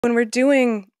When we're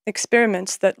doing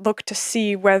experiments that look to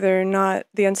see whether or not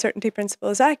the uncertainty principle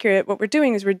is accurate, what we're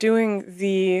doing is we're doing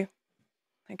the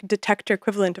detector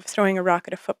equivalent of throwing a rock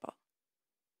at a football.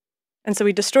 And so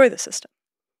we destroy the system.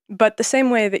 But the same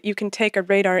way that you can take a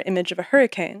radar image of a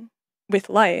hurricane with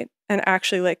light and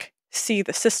actually see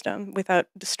the system without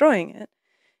destroying it,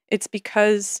 it's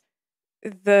because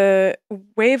the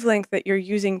wavelength that you're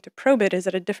using to probe it is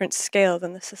at a different scale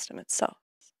than the system itself.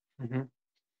 Mm-hmm.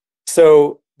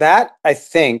 So that, I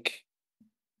think,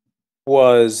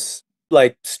 was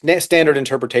standard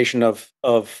interpretation of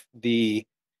the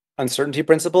uncertainty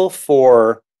principle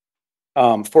for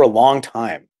a long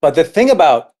time. But the thing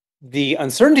about the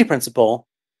uncertainty principle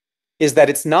is that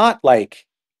it's not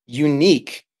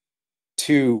unique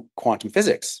to quantum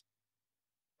physics,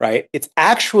 right? It's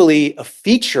actually a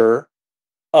feature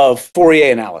of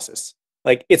Fourier analysis.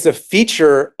 It's a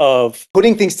feature of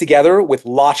putting things together with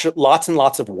lots and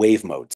lots of wave modes.